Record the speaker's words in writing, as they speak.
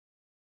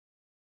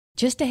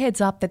Just a heads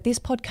up that this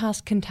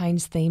podcast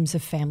contains themes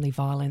of family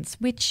violence,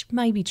 which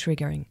may be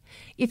triggering.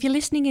 If you're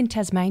listening in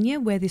Tasmania,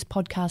 where this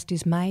podcast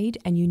is made,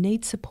 and you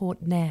need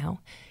support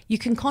now, you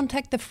can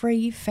contact the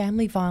free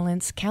Family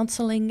Violence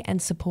Counselling and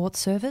Support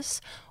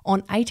Service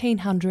on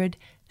 1800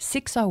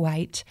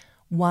 608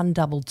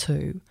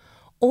 122,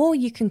 or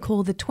you can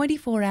call the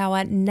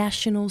 24-hour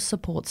National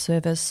Support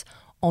Service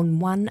on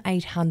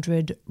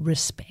 1800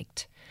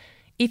 RESPECT.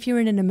 If you're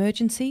in an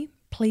emergency,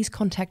 please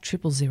contact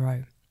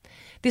 000.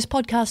 This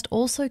podcast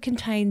also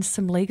contains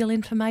some legal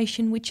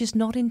information which is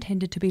not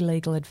intended to be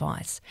legal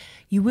advice.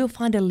 You will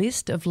find a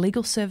list of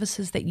legal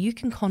services that you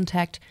can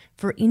contact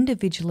for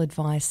individual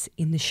advice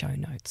in the show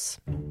notes.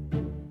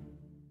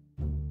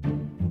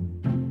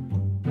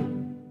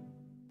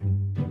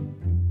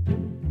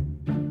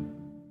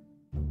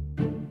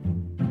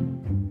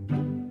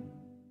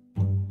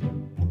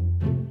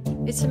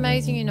 It's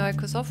amazing,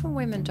 because often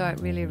women don't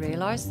really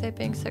realise they're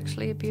being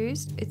sexually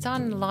abused. It's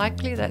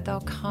unlikely that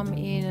they'll come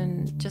in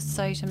and just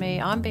say to me,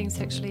 I'm being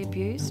sexually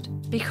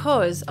abused,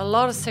 because a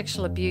lot of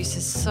sexual abuse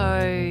is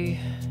so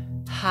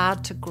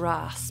hard to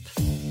grasp.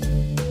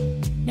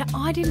 Now,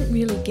 I didn't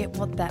really get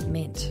what that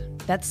meant,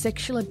 that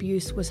sexual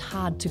abuse was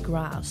hard to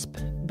grasp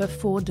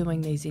before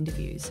doing these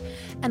interviews.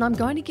 And I'm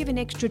going to give an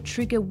extra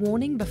trigger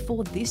warning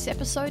before this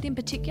episode in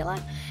particular.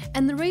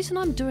 And the reason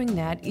I'm doing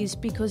that is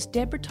because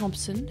Deborah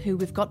Thompson, who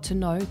we've got to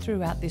know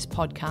throughout this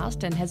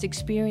podcast and has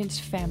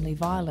experienced family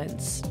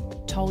violence,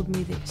 told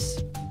me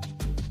this.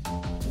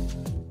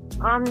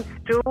 I'm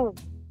still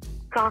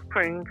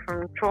suffering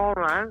from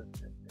trauma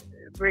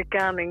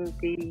regarding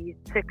the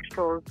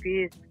sexual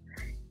abuse.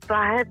 If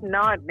I have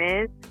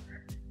nightmares,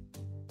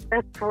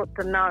 that's what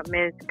the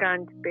nightmare is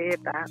going to be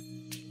about.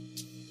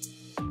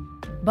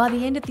 By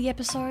the end of the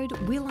episode,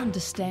 we'll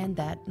understand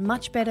that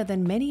much better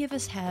than many of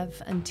us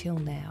have until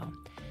now.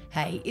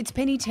 Hey, it's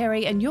Penny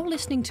Terry and you're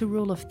listening to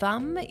Rule of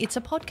Thumb. It's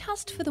a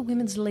podcast for the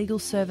Women's Legal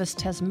Service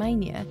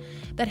Tasmania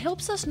that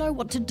helps us know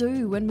what to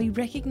do when we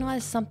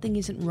recognise something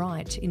isn't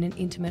right in an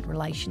intimate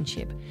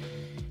relationship.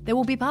 There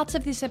will be parts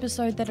of this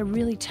episode that are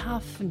really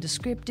tough and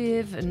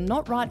descriptive and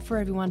not right for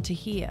everyone to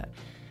hear.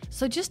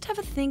 So just have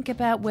a think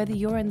about whether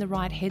you're in the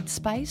right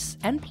headspace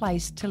and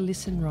place to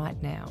listen right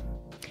now.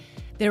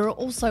 There are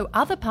also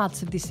other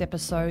parts of this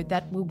episode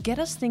that will get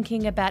us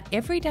thinking about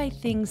everyday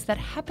things that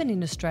happen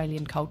in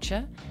Australian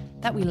culture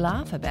that we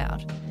laugh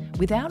about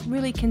without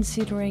really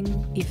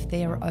considering if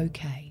they're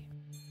okay.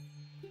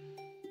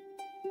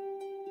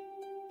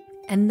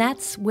 And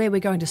that's where we're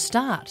going to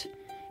start,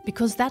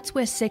 because that's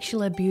where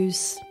sexual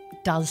abuse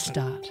does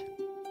start.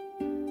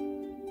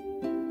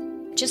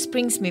 Just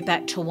brings me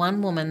back to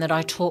one woman that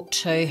I talked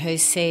to who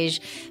said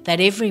that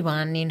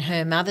everyone in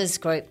her mother's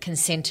group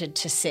consented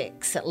to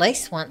sex at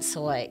least once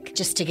a week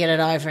just to get it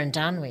over and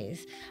done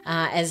with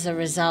as a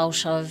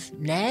result of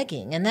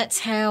nagging, and that's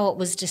how it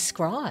was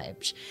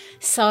described.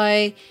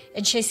 So,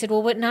 and she said,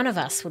 well, none of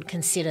us would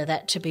consider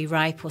that to be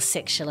rape or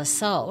sexual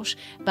assault,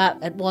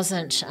 but it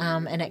wasn't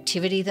an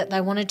activity that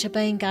they wanted to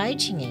be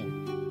engaging in.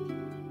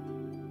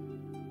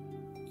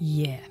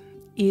 Yeah.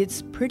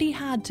 It's pretty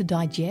hard to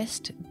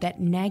digest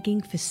that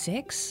nagging for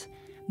sex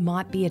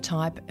might be a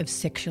type of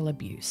sexual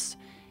abuse.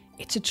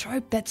 It's a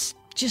trope that's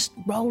just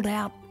rolled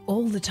out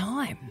all the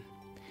time.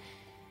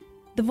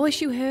 The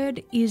voice you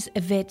heard is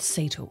Yvette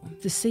Seatle,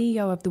 the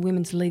CEO of the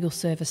Women's Legal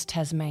Service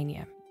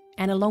Tasmania.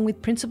 And along with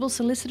Principal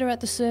Solicitor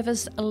at the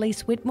service,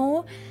 Elise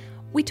Whitmore,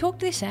 we talked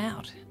this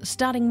out,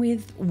 starting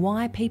with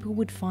why people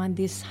would find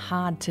this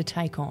hard to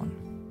take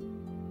on.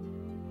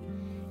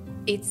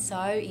 It's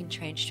so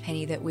entrenched,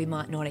 Penny, that we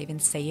might not even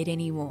see it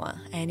anymore.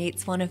 And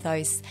it's one of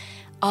those,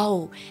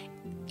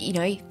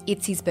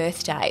 it's his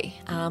birthday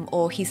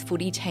or his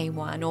footy team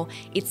won, or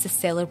it's a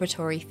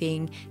celebratory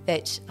thing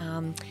that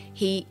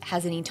he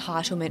has an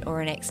entitlement or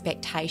an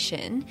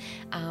expectation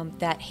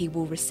that he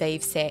will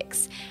receive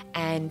sex,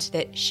 and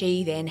that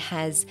she then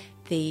has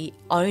the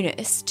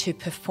onus to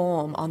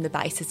perform on the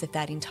basis of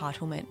that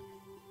entitlement.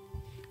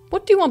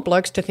 What do you want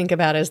blokes to think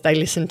about as they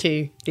listen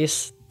to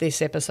this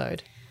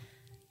episode?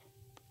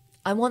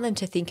 I want them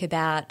to think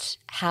about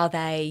how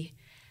they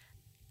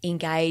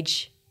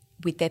engage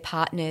with their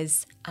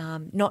partners,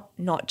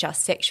 not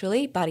just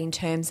sexually, but in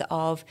terms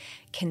of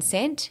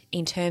consent,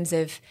 in terms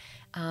of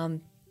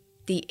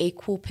the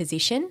equal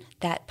position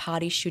that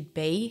parties should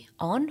be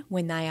on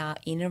when they are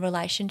in a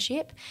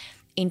relationship,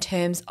 in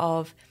terms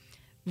of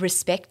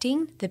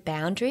respecting the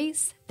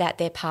boundaries that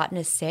their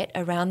partners set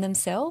around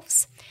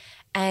themselves,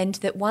 and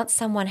that once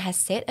someone has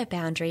set a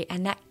boundary,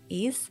 and that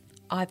is,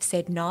 I've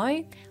said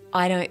no,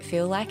 I don't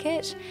feel like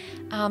it,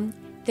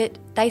 that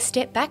they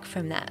step back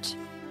from that.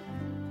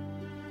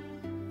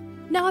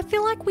 Now, I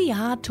feel like we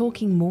are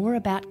talking more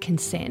about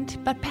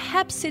consent, but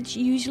perhaps it's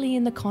usually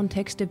in the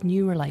context of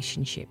new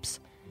relationships.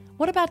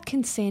 What about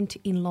consent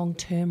in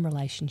long-term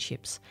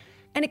relationships?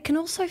 And it can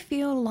also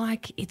feel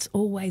like it's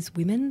always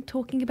women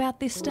talking about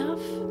this stuff.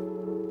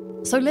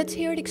 So let's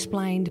hear it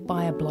explained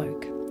by a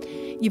bloke.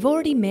 You've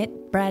already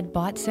met Brad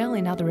Beitzel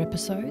in other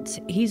episodes.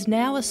 He's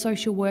now a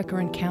social worker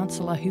and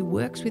counsellor who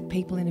works with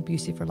people in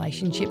abusive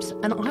relationships,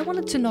 and I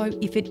wanted to know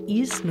if it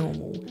is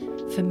normal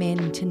for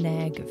men to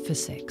nag for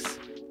sex.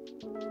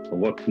 Well,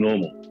 what's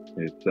normal?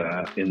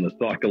 It's in the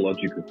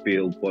psychological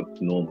field,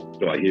 what's normal?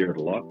 Do I hear it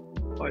a lot?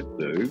 I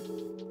do.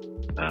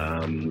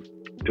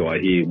 Do I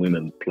hear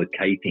women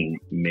placating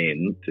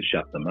men to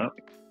shut them up?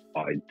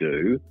 I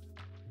do.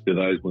 Do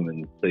those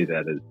women see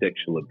that as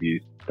sexual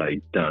abuse?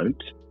 They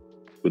don't.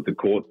 Would the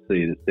court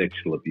see it as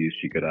sexual abuse?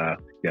 You could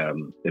ask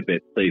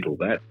Yvette Seidel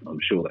that. I'm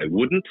sure they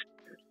wouldn't.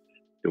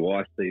 Do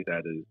I see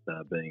that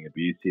as being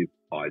abusive?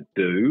 I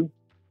do.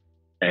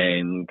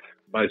 And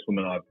most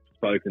women I've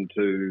spoken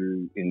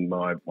to in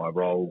my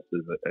roles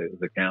as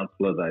a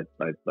counsellor,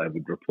 they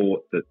would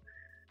report that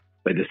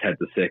they just had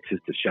the sex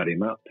just to shut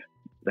him up.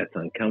 That's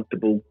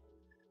uncomfortable.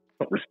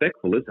 Not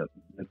respectful, is it?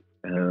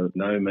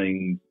 No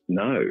means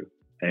no.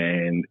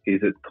 And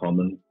is it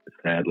common?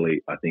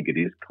 Sadly, I think it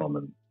is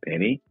common,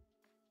 Penny.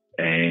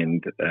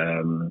 And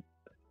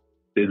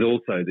there's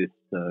also this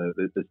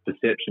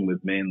perception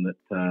with men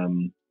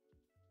that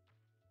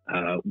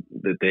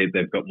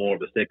they've got more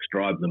of a sex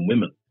drive than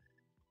women.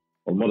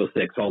 I'm not a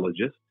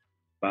sexologist,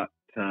 but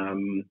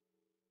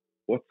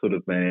what sort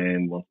of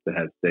man wants to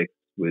have sex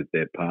with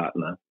their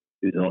partner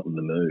who's not in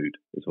the mood,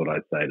 is what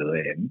I'd say to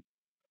them.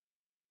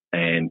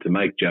 And to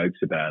make jokes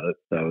about it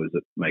so as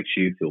it makes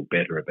you feel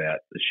better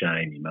about the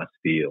shame you must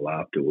feel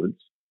afterwards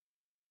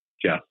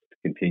just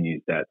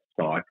continues that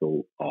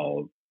cycle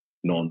of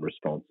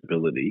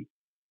non-responsibility,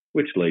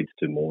 which leads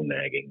to more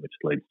nagging, which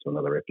leads to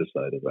another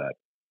episode of that.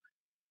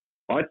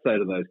 I'd say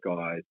to those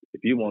guys,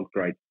 if you want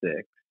great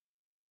sex,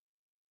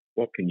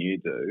 what can you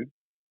do?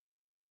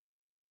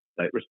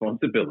 Take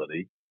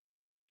responsibility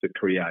to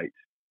create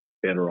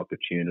better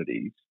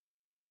opportunities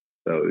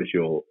so as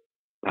your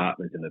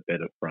partner's in a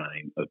better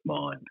frame of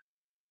mind.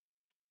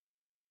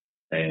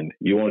 And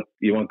you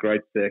want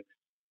great sex,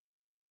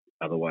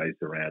 other ways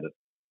around it.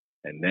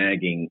 And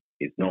nagging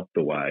is not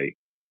the way.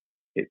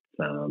 It's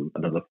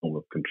another form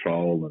of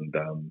control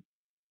and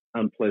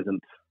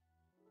unpleasant,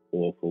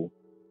 awful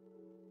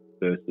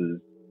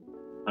versus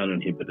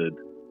uninhibited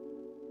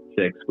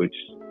sex, which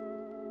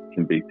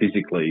can be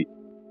physically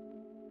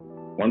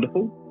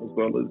wonderful as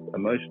well as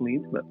emotionally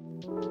intimate.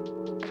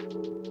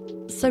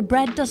 So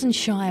Brad doesn't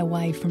shy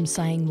away from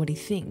saying what he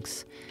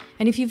thinks.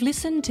 And if you've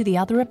listened to the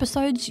other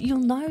episodes, you'll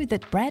know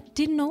that Brad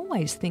didn't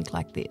always think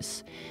like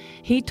this.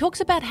 He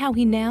talks about how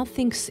he now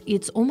thinks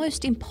it's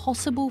almost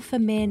impossible for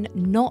men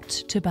not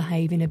to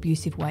behave in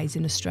abusive ways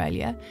in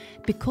Australia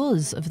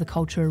because of the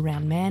culture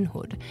around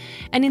manhood.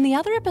 And in the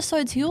other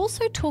episodes, he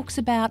also talks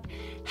about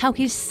how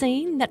he's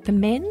seen that for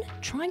men,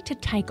 trying to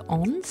take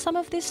on some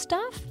of this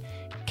stuff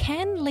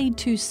can lead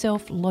to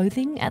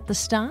self-loathing at the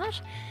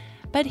start.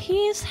 But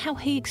here's how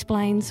he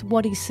explains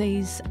what he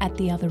sees at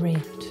the other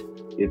end.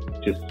 It's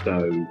just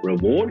so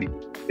rewarding.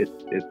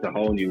 It's a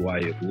whole new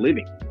way of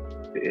living.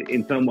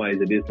 In some ways,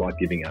 it is like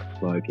giving up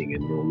smoking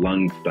and your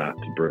lungs start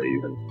to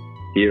breathe. And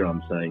here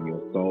I'm saying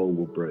your soul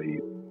will breathe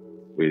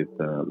with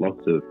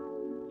lots of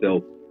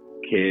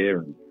self-care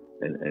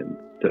and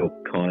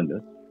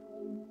self-kindness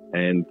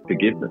and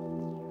forgiveness.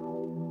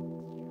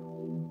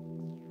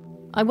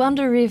 I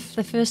wonder if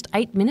the first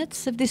 8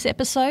 minutes of this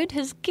episode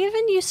has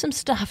given you some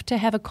stuff to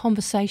have a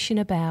conversation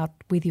about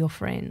with your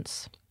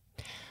friends.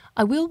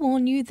 I will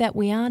warn you that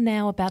we are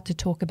now about to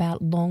talk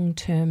about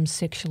long-term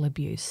sexual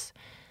abuse.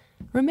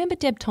 Remember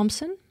Deb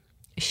Thompson?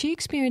 She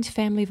experienced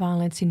family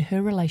violence in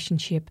her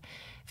relationship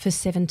for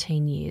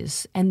 17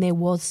 years, and there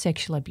was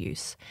sexual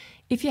abuse.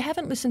 If you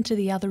haven't listened to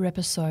the other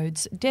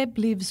episodes, Deb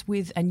lives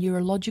with a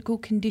neurological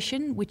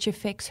condition which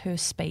affects her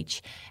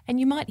speech, and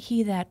you might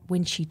hear that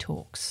when she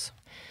talks.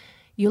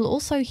 You'll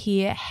also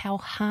hear how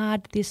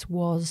hard this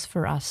was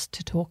for us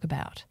to talk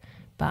about.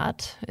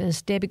 But,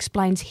 as Deb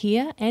explains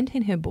here and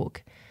in her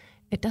book,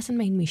 it doesn't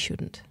mean we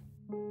shouldn't.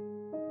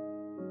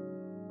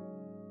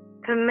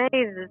 For me,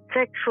 the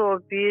sexual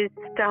abuse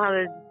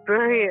started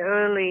very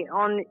early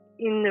on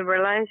in the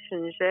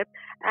relationship,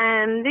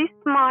 and this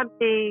might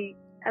be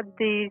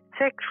the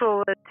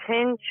sexual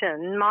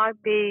attention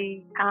might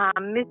be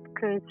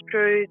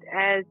misconstrued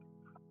as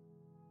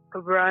a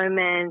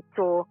romance,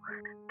 or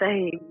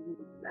they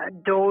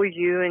adore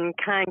you and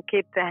can't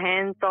keep their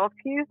hands off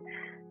you.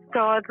 So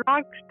I'd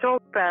like to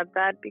talk about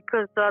that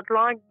because I'd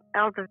like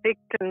other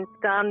victims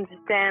to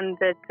understand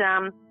that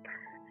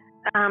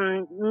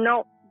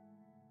not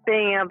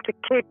being able to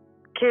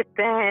keep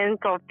their hands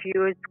off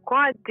you is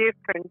quite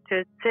different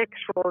to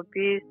sexual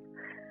abuse,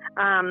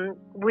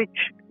 which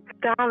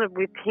started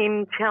with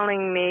him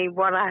telling me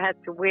what I had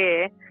to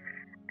wear,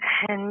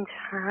 and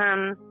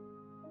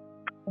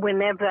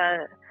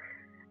whenever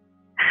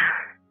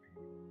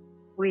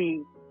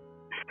we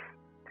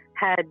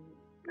had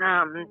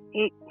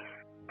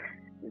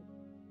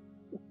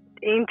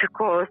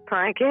intercourse,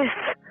 I guess.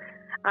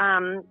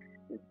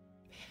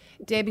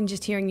 Deb, in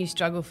just hearing you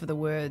struggle for the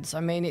words, I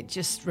mean, it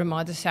just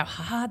reminds us how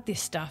hard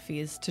this stuff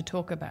is to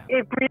talk about.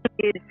 It really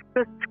abuse,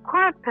 because it's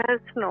quite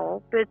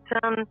personal, but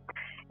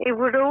it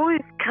would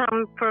always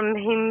come from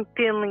him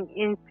feeling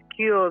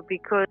insecure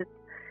because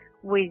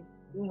we'd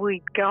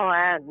go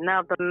out and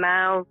other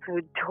males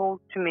would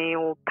talk to me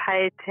or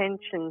pay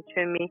attention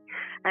to me,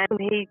 and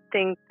he'd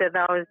think that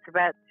I was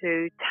about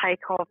to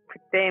take off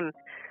with them.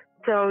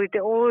 So he'd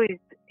always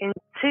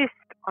insist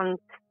on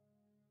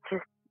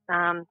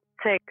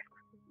sex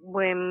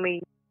when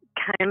we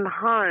came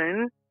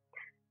home,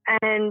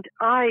 and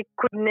I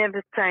could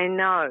never say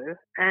no,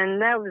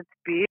 and that was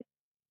abuse.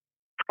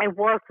 It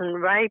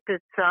wasn't rape as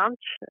such,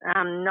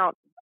 not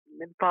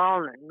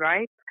violent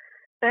rape,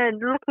 but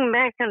looking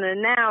back on it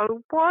now, it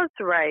was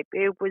rape.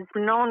 It was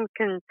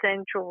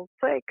non-consensual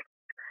sex,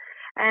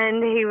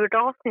 and he would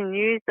often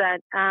use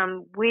that.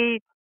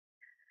 We'd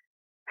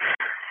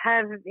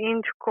have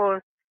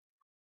intercourse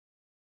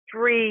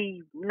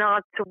 3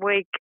 nights a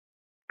week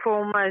for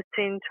almost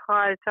the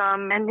entire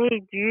time, and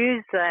he'd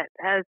use that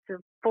as a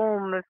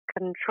form of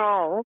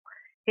control.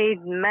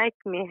 He'd make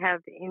me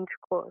have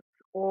intercourse,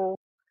 or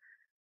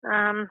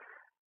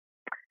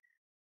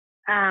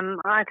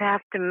I'd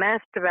have to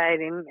masturbate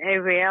him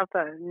every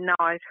other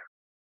night.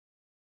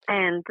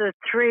 And the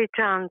 3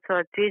 times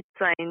I did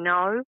say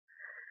no,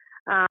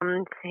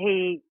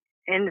 he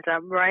ended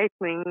up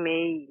raping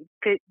me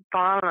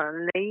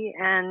violently,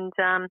 and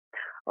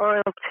or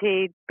else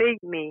he'd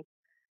beat me.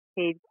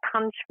 He'd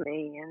punch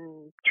me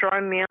and throw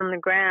me on the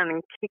ground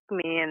and kick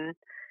me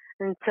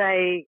and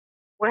say,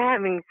 "We're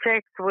having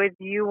sex whether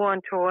you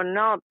want to or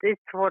not. This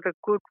is what a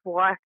good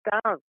wife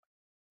does."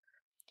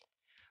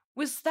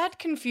 Was that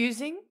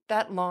confusing,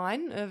 that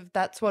line of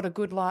 "that's what a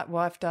good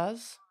wife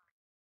does"?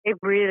 It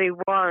really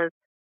was.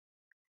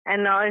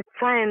 And I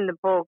say in the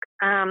book,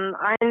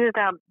 I ended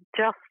up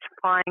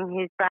justifying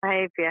his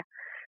behaviour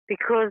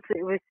because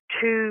it was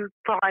too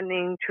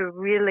frightening to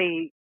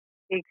really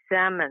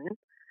examine.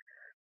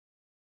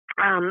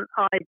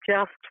 I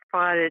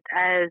justified it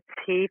as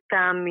he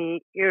found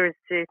me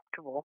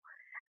irresistible,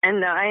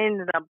 and I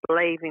ended up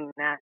believing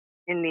that.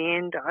 In the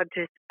end, I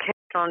just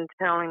kept on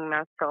telling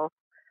myself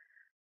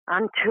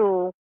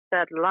until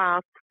that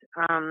last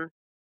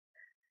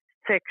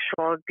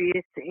sexual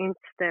abuse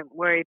incident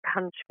where he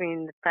punched me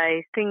in the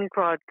face. Things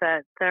like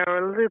that, they're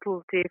a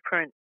little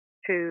different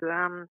to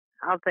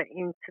other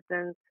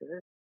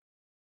incidences.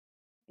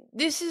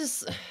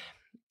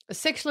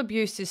 Sexual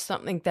abuse is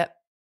something that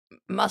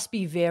must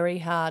be very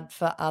hard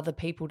for other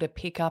people to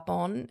pick up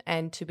on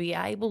and to be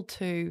able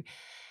to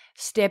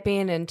step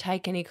in and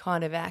take any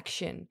kind of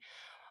action.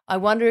 I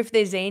wonder if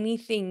there's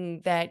anything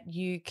that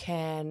you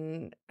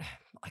can,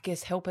 I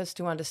guess, help us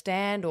to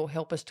understand or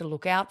help us to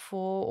look out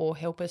for or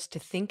help us to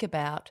think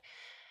about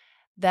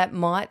that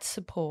might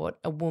support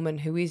a woman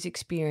who is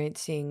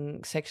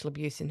experiencing sexual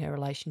abuse in her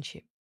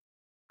relationship.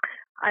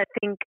 I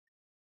think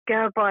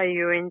go by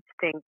your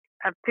instinct.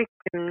 A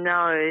victim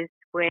knows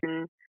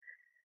when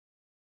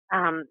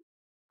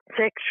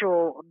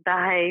sexual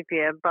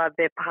behaviour by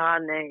their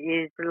partner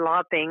is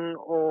loving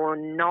or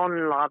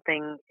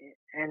non-loving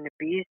and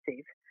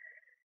abusive.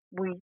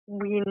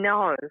 We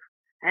know,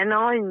 and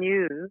I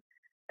knew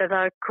that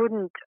I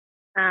couldn't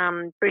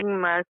bring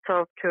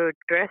myself to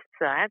address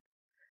that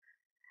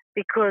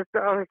because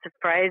I was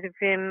afraid of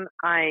him.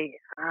 I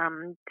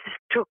just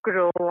took it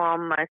all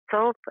on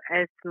myself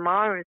as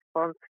my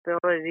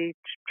responsibility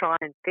to try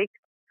and fix.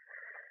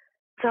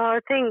 So I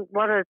think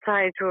what I'd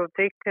say to a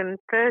victim,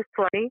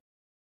 firstly,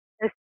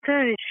 as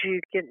soon as you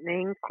get an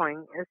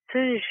inkling, as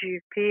soon as you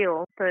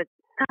feel that,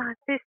 no,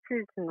 this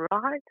isn't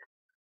right,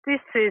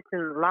 this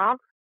isn't love,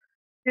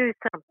 do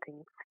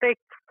something, speak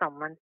to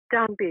someone,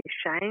 don't be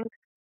ashamed.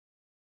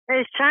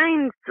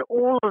 Shame's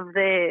all of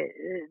theirs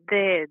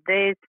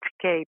to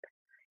keep.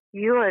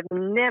 You have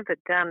never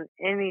done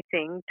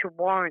anything to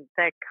warrant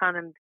that kind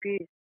of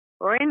abuse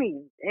or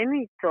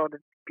any sort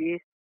of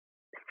abuse.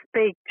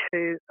 Speak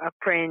to a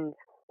friend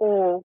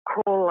or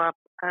call up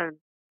a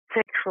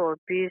sexual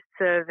abuse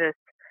service.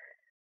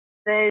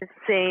 They've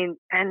seen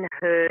and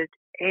heard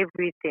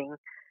everything.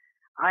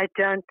 I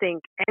don't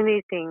think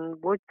anything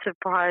would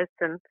surprise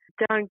them.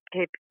 Don't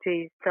keep it to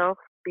yourself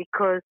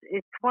because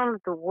it's one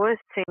of the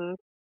worst things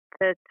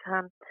that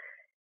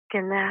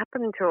can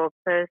happen to a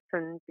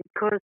person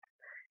because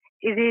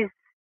it is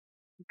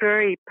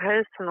very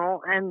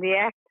personal and the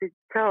act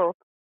itself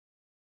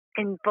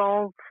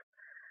involves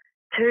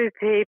 2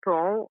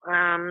 people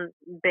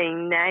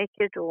being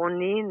naked or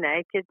near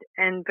naked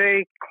and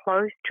very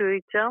close to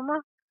each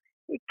other.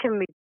 It can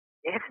be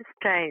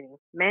devastating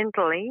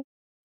mentally.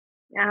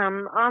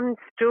 I'm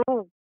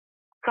still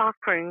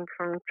suffering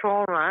from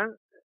trauma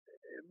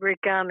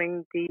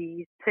regarding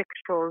the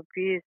sexual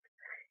abuse.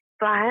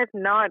 If I had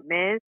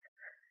nightmares,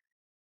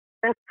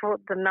 that's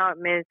what the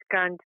nightmare is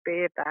going to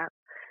be about.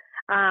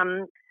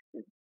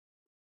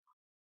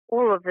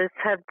 All of us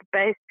have the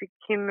basic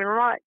human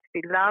right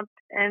to be loved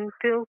and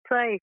feel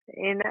safe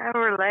in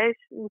our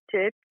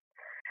relationship.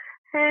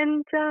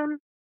 And, and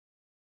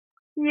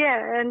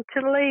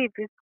to leave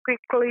as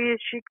quickly as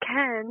you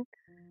can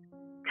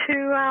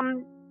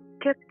to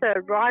get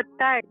the right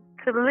back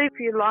to live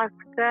your life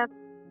without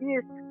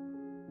abuse.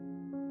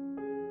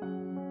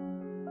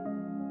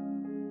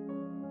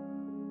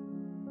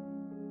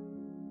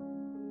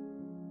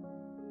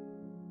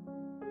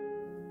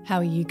 How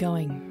are you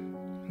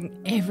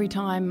going? Every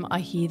time I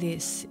hear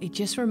this, it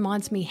just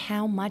reminds me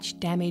how much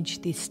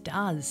damage this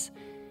does.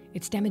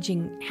 It's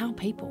damaging our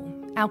people,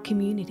 our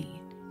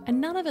community, and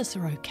none of us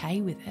are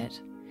okay with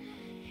it.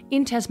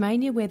 In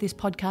Tasmania, where this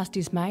podcast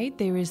is made,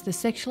 there is the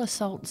Sexual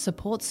Assault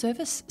Support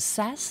Service,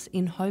 SAS,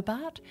 in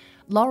Hobart,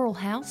 Laurel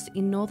House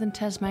in northern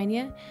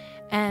Tasmania,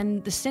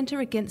 and the Centre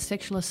Against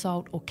Sexual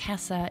Assault, or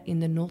CASA, in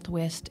the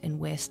northwest and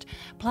west.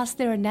 Plus,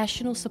 there are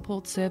national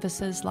support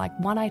services like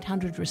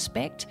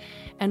 1-800-RESPECT,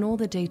 and all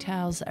the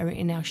details are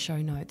in our show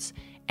notes.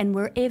 And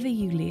wherever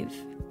you live,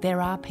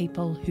 there are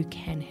people who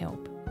can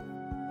help.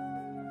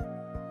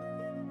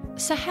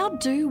 So how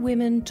do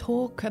women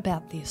talk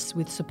about this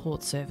with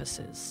support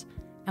services?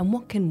 And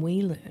what can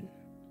we learn?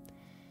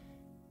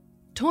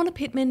 Torna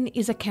Pittman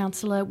is a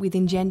counsellor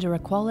within gender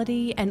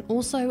equality and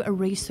also a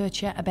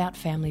researcher about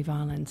family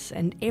violence,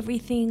 and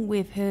everything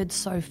we've heard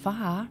so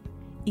far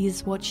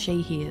is what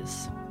she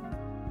hears.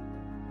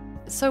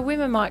 So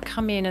women might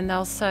come in and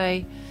they'll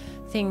say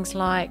things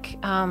like,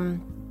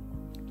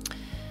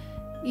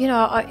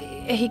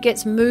 he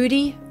gets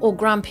moody or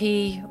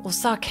grumpy or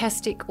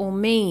sarcastic or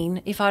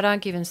mean if I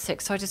don't give him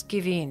sex, so I just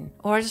give in,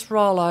 or I just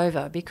roll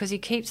over because he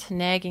keeps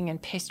nagging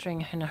and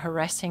pestering and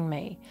harassing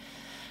me.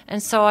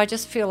 And so I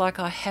just feel like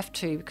I have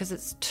to, because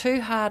it's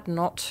too hard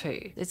not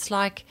to. It's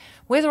like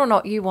whether or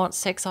not you want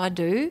sex, I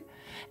do,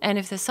 and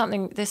if there's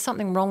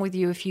something wrong with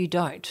you if you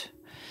don't.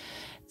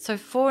 So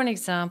for an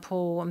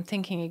example, I'm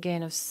thinking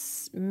again of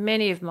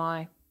many of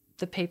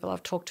the people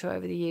I've talked to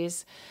over the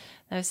years.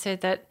 They've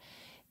said that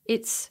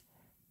it's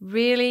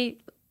really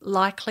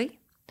likely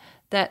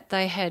that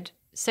they had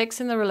sex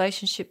in the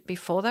relationship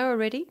before they were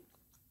ready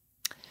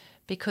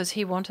because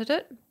he wanted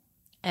it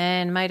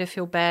and made her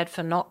feel bad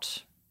for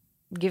not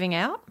giving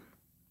out.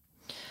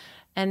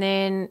 And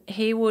then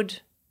he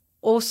would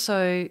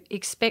also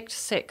expect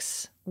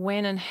sex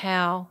when and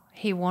how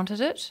he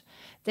wanted it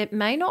that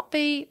may not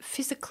be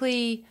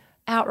physically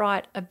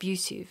outright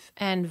abusive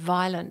and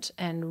violent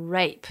and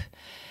rape,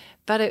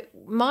 but it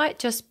might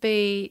just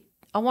be,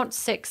 I want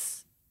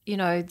sex,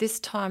 this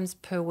times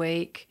per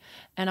week,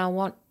 and I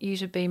want you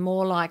to be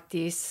more like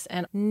this,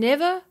 and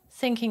never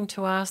thinking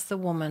to ask the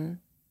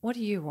woman, what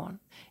do you want?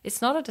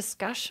 It's not a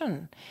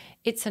discussion.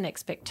 It's an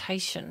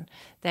expectation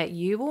that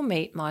you will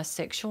meet my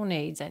sexual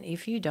needs, and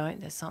if you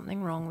don't, there's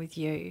something wrong with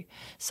you.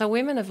 So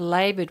women have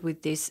laboured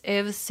with this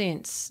ever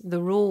since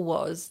the rule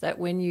was that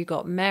when you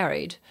got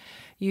married,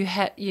 you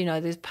had,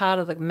 there's part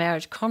of the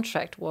marriage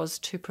contract was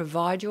to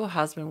provide your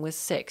husband with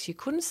sex. You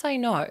couldn't say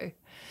no.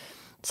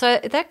 So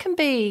that can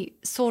be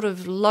sort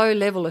of low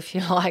level, if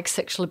you like,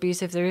 sexual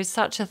abuse, if there is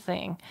such a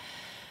thing.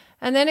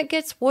 And then it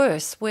gets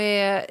worse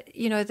where,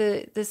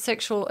 the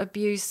sexual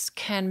abuse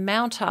can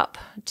mount up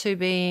to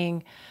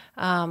being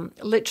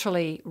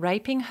literally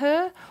raping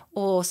her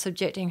or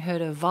subjecting her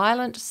to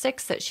violent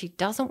sex that she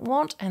doesn't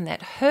want, and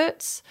that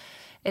hurts.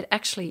 It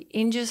actually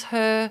injures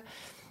her,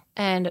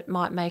 and it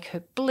might make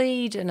her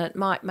bleed, and it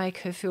might make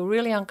her feel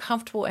really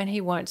uncomfortable, and he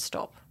won't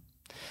stop.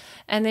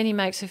 And then he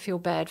makes her feel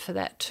bad for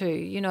that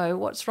too.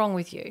 What's wrong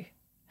with you?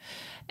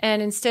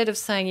 And instead of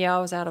saying, yeah,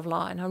 I was out of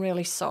line, I'm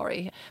really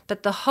sorry.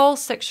 But the whole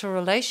sexual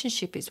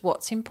relationship is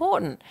what's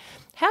important.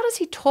 How does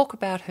he talk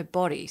about her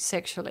body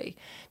sexually?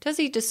 Does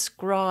he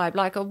describe,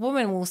 like a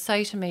woman will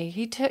say to me,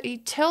 he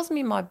tells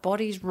me my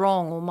body's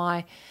wrong,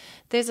 or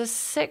there's a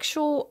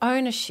sexual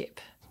ownership.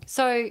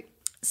 So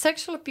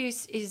sexual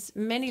abuse is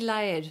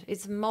many-layered,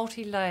 it's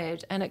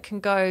multi-layered, and it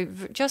can go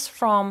just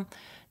from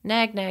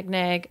nag, nag,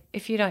 nag,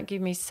 if you don't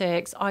give me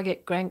sex, I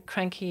get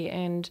cranky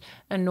and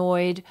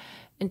annoyed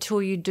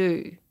until you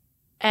do.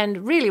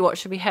 And really what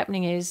should be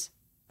happening is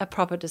a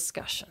proper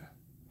discussion.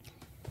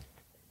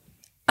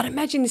 I'd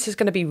imagine this is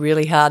going to be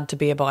really hard to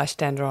be a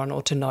bystander on,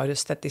 or to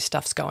notice that this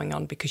stuff's going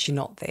on because you're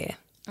not there.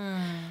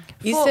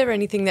 Is there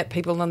anything that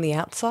people on the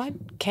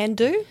outside can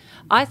do?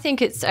 I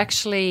think it's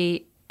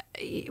actually,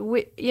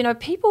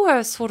 people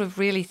are sort of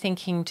really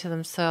thinking to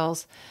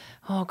themselves,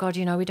 oh God,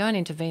 we don't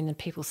intervene in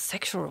people's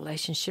sexual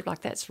relationship,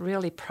 like that's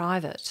really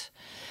private.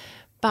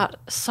 But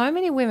so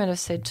many women have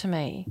said to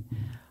me,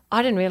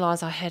 I didn't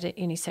realise I had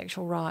any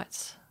sexual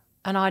rights.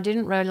 And I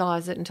didn't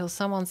realise it until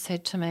someone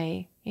said to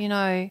me,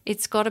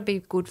 it's got to be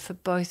good for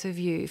both of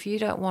you. If you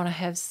don't want to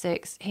have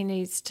sex, he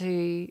needs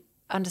to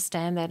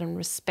understand that and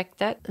respect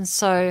that. And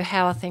so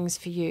how are things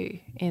for you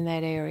in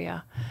that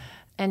area?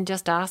 And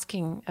just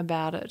asking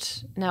about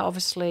it. Now,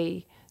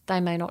 obviously,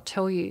 they may not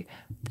tell you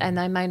and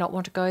they may not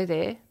want to go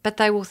there, but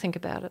they will think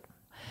about it.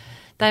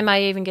 They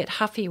may even get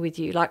huffy with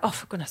you, like, oh,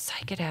 for goodness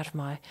sake, get out of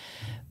my...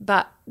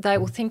 But they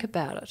will think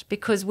about it,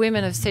 because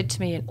women have said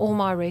to me in all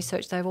my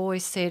research, they've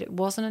always said it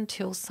wasn't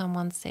until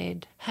someone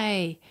said,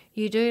 hey,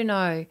 you do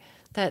know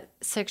that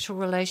sexual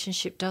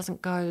relationship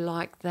doesn't go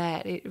like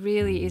that. It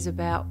really is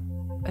about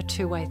a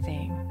two-way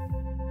thing.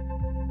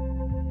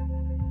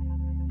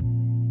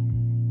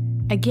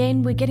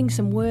 Again, we're getting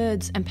some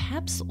words and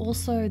perhaps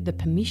also the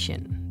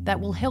permission that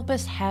will help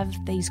us have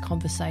these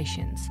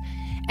conversations.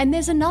 And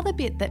there's another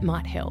bit that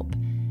might help,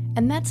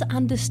 and that's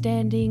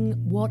understanding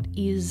what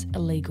is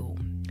illegal.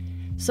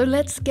 So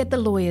let's get the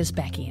lawyers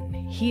back in.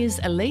 Here's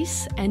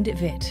Elise and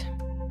Yvette.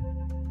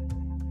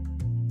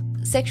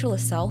 Sexual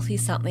assault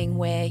is something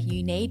where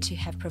you need to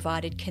have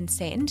provided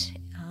consent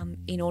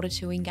in order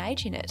to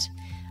engage in it.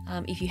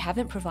 If you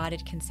haven't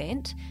provided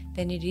consent,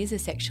 then it is a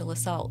sexual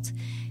assault.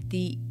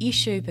 The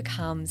issue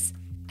becomes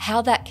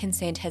how that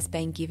consent has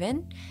been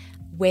given,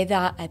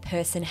 whether a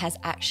person has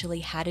actually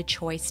had a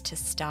choice to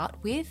start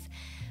with,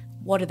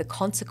 what are the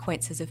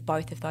consequences of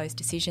both of those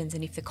decisions,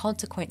 and if the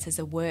consequences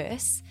are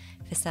worse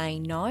for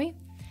saying no,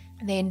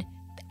 then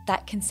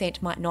that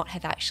consent might not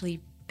have actually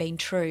been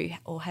true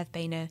or have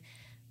been an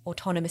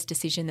autonomous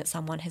decision that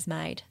someone has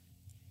made.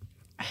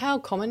 How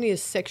common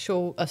is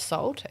sexual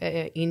assault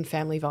in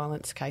family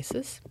violence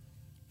cases?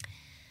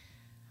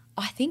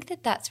 I think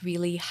that that's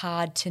really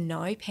hard to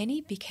know,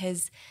 Penny,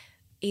 because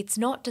it's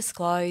not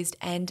disclosed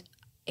and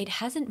it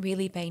hasn't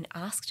really been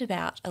asked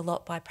about a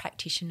lot by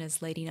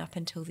practitioners leading up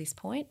until this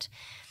point.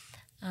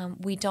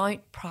 We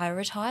don't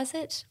prioritise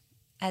it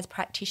as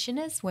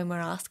practitioners when we're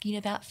asking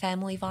about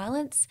family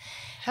violence.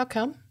 How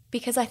come?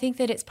 Because I think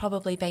that it's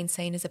probably been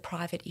seen as a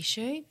private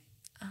issue,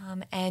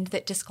 and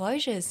that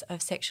disclosures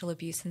of sexual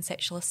abuse and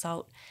sexual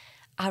assault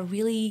are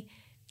really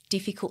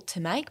difficult to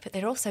make, but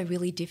they're also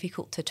really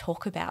difficult to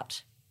talk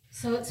about.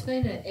 So it's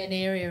been an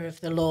area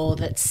of the law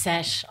that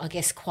sat, I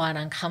guess, quite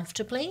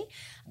uncomfortably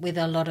with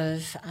a lot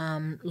of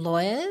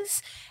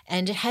lawyers,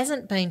 and it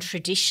hasn't been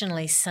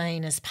traditionally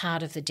seen as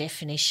part of the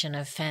definition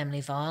of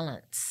family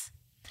violence.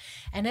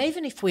 And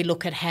even if we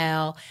look at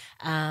how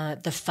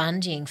the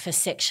funding for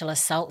sexual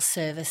assault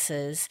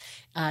services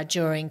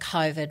during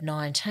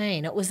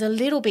COVID-19, it was a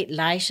little bit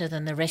later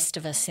than the rest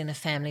of us in the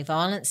family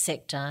violence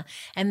sector,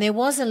 and there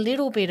was a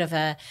little bit of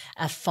a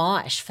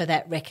fight for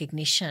that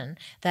recognition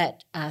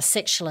that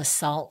sexual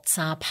assaults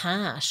are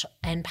part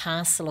and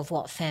parcel of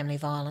what family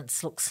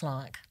violence looks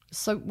like.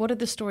 So what are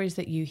the stories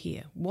that you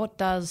hear? What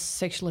does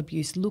sexual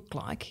abuse look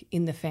like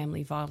in the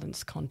family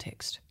violence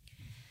context?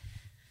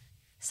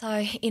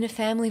 So in a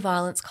family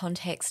violence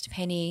context,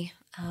 Penny,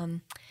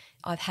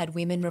 I've had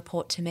women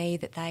report to me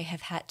that they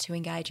have had to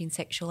engage in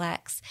sexual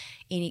acts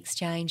in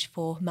exchange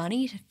for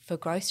money for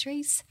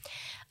groceries.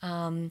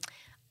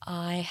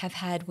 I have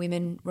had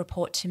women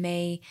report to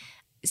me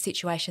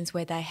situations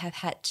where they have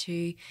had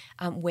to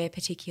wear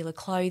particular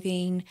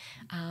clothing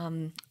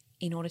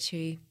in order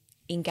to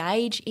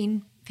engage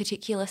in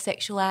particular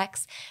sexual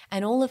acts,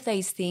 and all of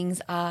these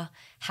things are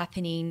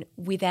happening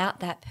without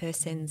that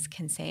person's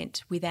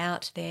consent,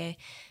 without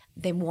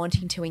them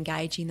wanting to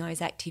engage in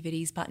those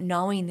activities, but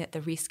knowing that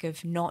the risk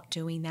of not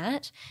doing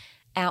that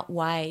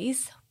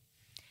outweighs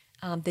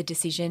the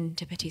decision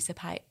to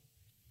participate.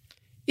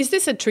 Is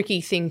this a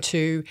tricky thing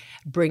to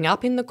bring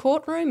up in the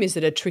courtroom? Is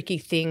it a tricky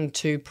thing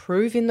to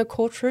prove in the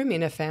courtroom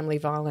in a family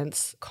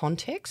violence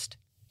context?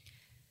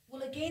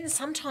 Well, again,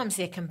 sometimes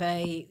there can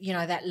be,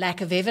 that lack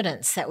of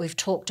evidence that we've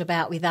talked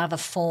about with other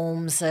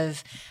forms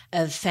of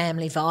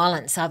family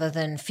violence other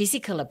than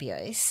physical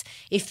abuse.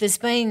 If there's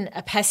been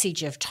a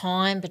passage of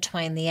time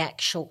between the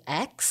actual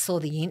acts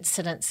or the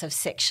incidents of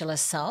sexual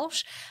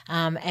assault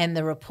and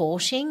the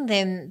reporting,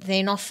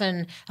 then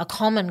often a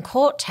common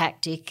court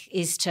tactic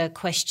is to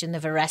question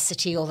the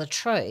veracity or the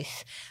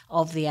truth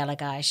of the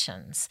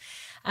allegations.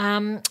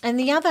 And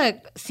the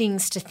other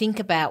things to think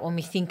about when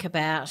we think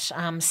about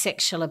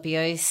sexual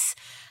abuse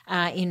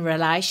in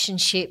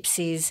relationships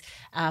is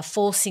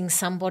forcing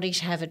somebody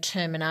to have a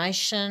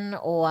termination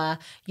or,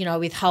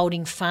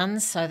 withholding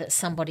funds so that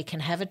somebody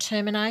can have a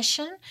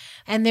termination.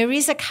 And there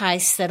is a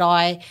case that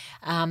I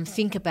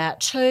think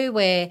about too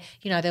where,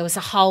 there was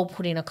a hole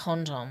put in a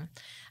condom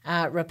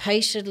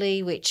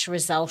repeatedly, which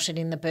resulted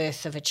in the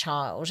birth of a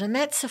child. And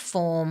that's a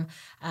form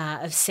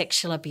of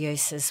sexual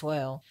abuse as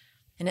well.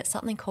 And it's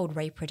something called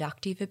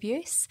reproductive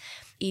abuse.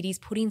 It is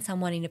putting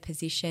someone in a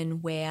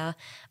position where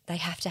they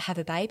have to have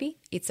a baby.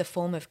 It's a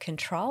form of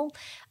control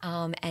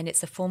and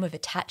it's a form of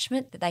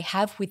attachment that they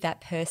have with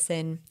that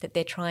person that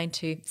they're trying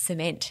to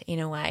cement in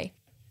a way.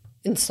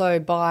 And so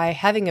by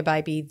having a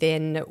baby,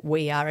 then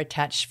we are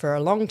attached for a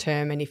long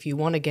term, and if you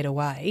want to get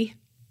away,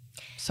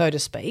 so to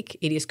speak,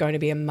 it is going to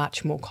be a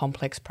much more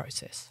complex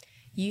process.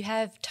 You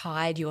have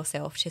tied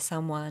yourself to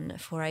someone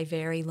for a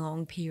very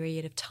long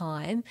period of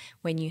time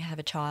when you have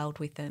a child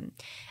with them.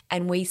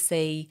 And we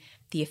see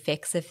the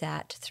effects of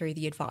that through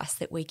the advice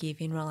that we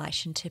give in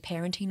relation to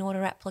parenting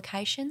order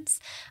applications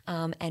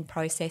and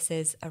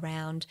processes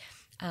around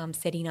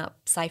setting up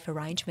safe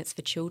arrangements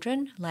for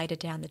children later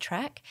down the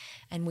track.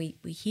 And we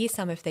hear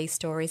some of these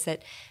stories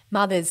that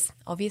mothers,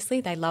 obviously,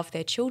 they love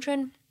their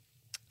children,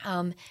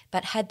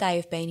 but had they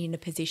have been in a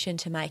position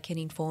to make an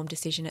informed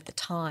decision at the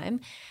time,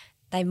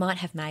 they might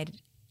have made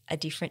a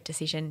different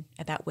decision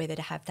about whether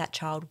to have that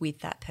child with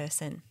that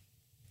person.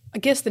 I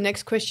guess the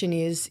next question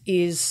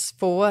is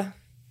for,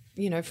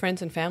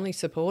 friends and family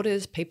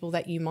supporters, people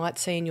that you might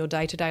see in your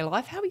day-to-day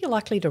life, how are you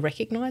likely to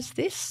recognise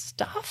this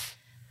stuff?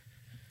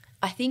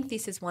 I think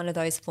this is one of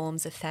those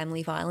forms of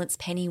family violence,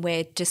 Penny,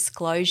 where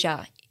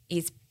disclosure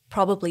is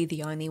probably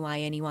the only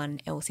way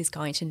anyone else is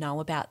going to know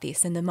about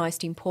this. And the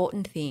most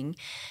important thing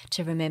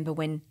to remember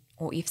when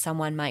or if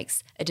someone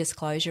makes a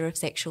disclosure of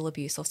sexual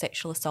abuse or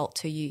sexual assault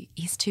to you,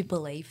 is to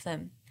believe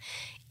them,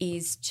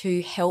 is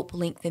to help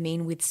link them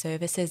in with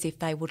services if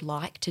they would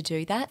like to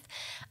do that.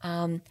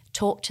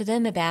 Talk to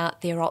them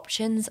about their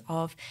options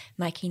of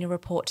making a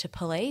report to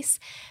police,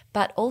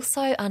 but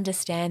also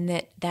understand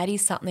that that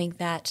is something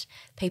that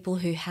people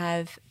who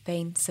have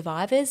been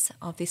survivors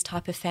of this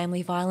type of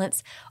family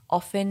violence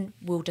often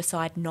will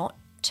decide not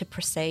to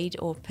proceed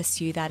or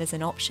pursue that as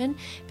an option,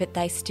 but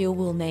they still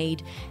will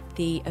need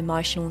the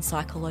emotional and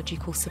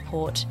psychological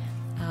support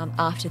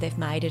after they've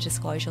made a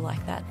disclosure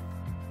like that.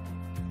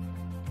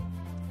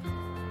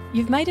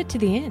 You've made it to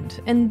the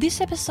end, and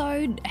this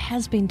episode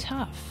has been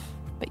tough,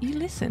 but you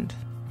listened.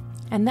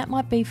 And that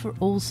might be for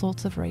all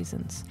sorts of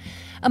reasons.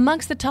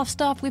 Amongst the tough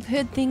stuff, we've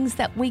heard things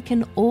that we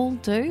can all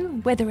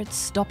do, whether it's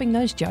stopping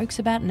those jokes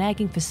about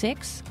nagging for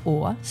sex,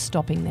 or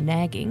stopping the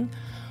nagging,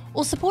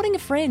 or supporting a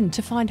friend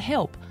to find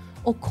help,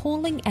 or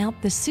calling out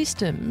the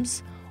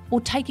systems, or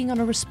taking on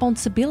a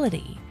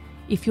responsibility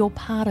if you're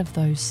part of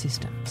those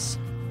systems.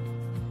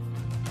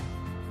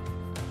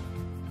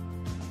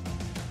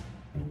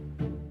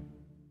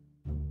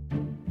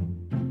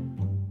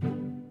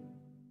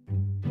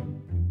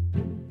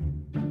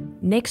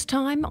 Next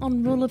time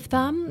on Rule of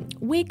Thumb,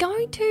 we're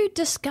going to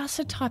discuss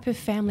a type of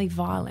family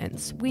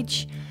violence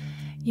which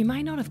you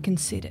may not have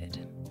considered,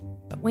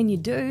 but when you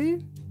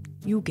do,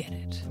 you'll get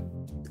it.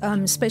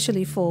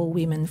 Especially for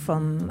women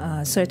from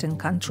certain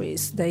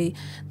countries, they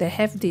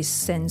have this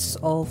sense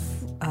of,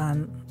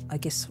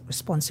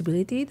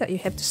 responsibility that you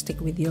have to stick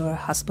with your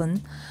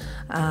husband,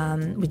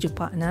 with your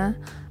partner,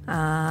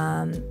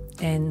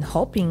 and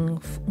hoping,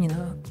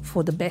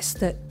 for the best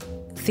that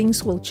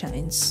things will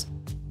change.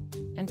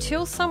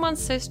 Until someone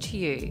says to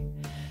you,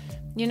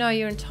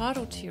 you're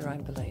entitled to your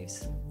own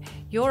beliefs.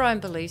 Your own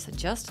beliefs are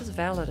just as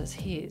valid as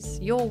his.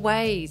 Your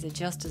ways are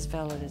just as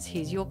valid as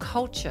his. Your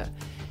culture,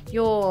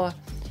 your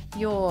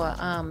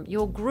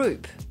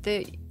group,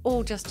 they're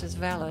all just as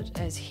valid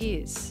as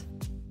his.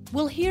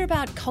 We'll hear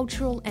about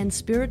cultural and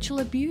spiritual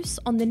abuse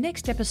on the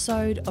next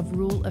episode of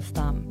Rule of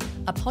Thumb,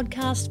 a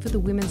podcast for the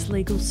Women's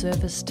Legal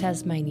Service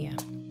Tasmania.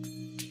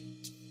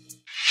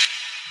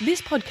 This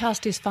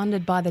podcast is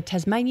funded by the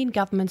Tasmanian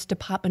Government's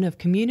Department of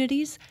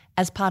Communities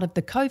as part of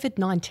the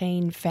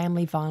COVID-19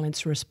 family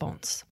violence response.